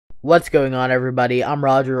What's going on, everybody? I'm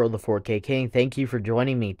Roger, or the 4K King. Thank you for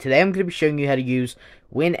joining me. Today I'm going to be showing you how to use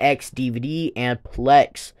WinX DVD and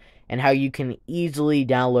Plex, and how you can easily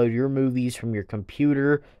download your movies from your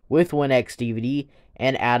computer with WinX DVD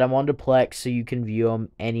and add them onto Plex so you can view them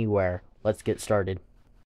anywhere. Let's get started.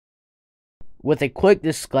 With a quick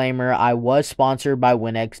disclaimer, I was sponsored by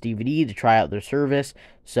WinX DVD to try out their service,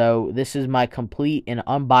 so this is my complete and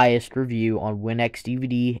unbiased review on WinX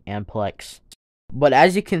DVD and Plex. But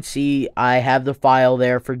as you can see, I have the file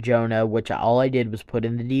there for Jonah, which all I did was put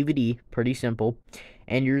in the DVD. Pretty simple.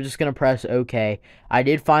 And you're just going to press OK. I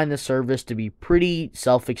did find the service to be pretty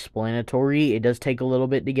self-explanatory. It does take a little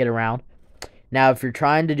bit to get around. Now, if you're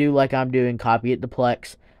trying to do like I'm doing, copy it to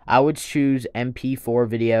Plex, I would choose MP4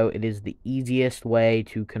 video. It is the easiest way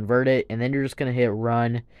to convert it. And then you're just going to hit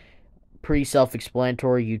run. Pretty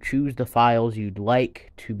self-explanatory. You choose the files you'd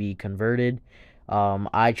like to be converted.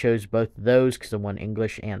 I chose both of those because I want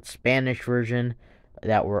English and Spanish version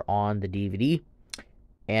that were on the DVD.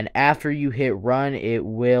 And after you hit run, it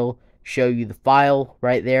will show you the file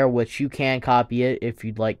right there, which you can copy it if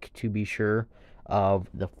you'd like to be sure of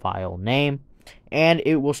the file name. And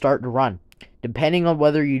it will start to run. Depending on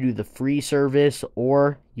whether you do the free service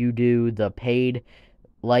or you do the paid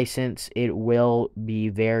license, it will be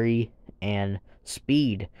vary in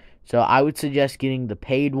speed. So I would suggest getting the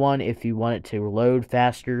paid one if you want it to load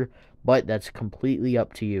faster, but that's completely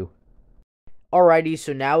up to you. Alrighty,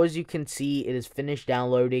 so now as you can see, it is finished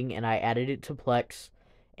downloading, and I added it to Plex,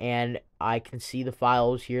 and I can see the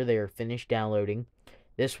files here. They are finished downloading.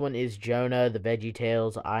 This one is Jonah, the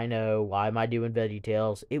VeggieTales. I know, why am I doing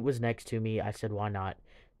VeggieTales? It was next to me. I said, why not?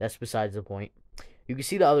 That's besides the point. You can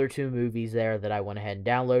see the other two movies there that I went ahead and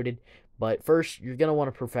downloaded, but first, you're going to want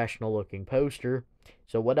a professional-looking poster.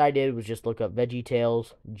 So what I did was just look up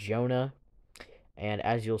VeggieTales, Jonah, and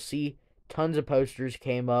as you'll see, tons of posters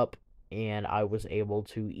came up, and I was able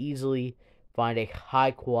to easily find a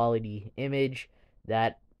high-quality image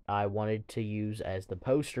that I wanted to use as the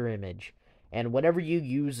poster image. And whenever you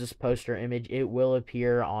use this poster image, it will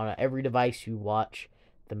appear on every device you watch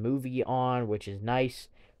the movie on, which is nice.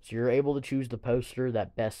 So you're able to choose the poster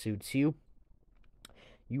that best suits you.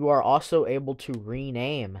 You are also able to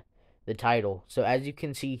rename the title. So as you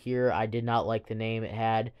can see here, I did not like the name it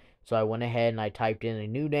had, so I went ahead and I typed in a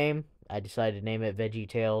new name. I decided to name it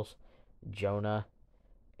VeggieTales Jonah,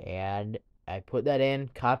 and I put that in,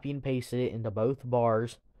 copy and pasted it into both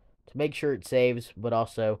bars to make sure it saves, but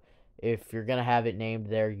also if you're going to have it named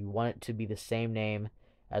there, you want it to be the same name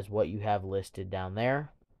as what you have listed down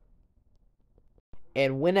there.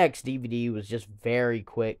 And WinX DVD was just very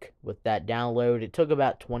quick with that download. It took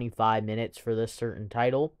about 25 minutes for this certain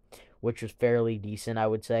title, which was fairly decent, I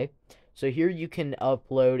would say. So here you can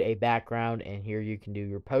upload a background, and here you can do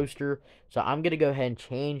your poster. So I'm going to go ahead and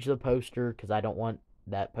change the poster because I don't want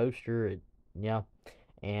that poster.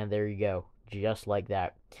 And there you go, just like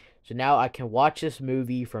that. So now I can watch this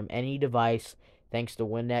movie from any device thanks to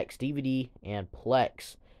WinX DVD and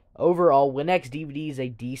Plex. Overall, WinX DVD is a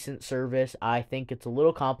decent service. I think it's a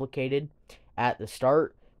little complicated at the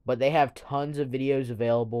start, but they have tons of videos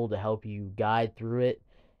available to help you guide through it.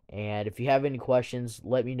 And if you have any questions,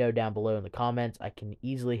 let me know down below in the comments. I can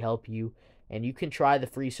easily help you, and you can try the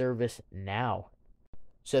free service now.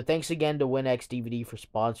 So thanks again to WinX DVD for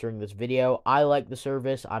sponsoring this video. I like the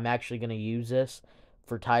service. I'm actually going to use this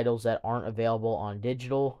for titles that aren't available on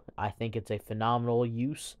digital. I think it's a phenomenal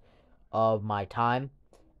use of my time,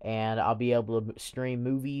 and I'll be able to stream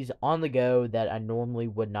movies on the go that I normally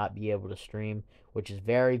would not be able to stream, which is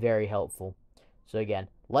very, very helpful. So again,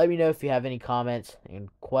 let me know if you have any comments and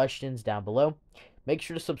questions down below. Make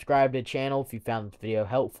sure to subscribe to the channel if you found this video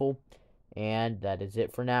helpful, and that is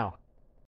it for now.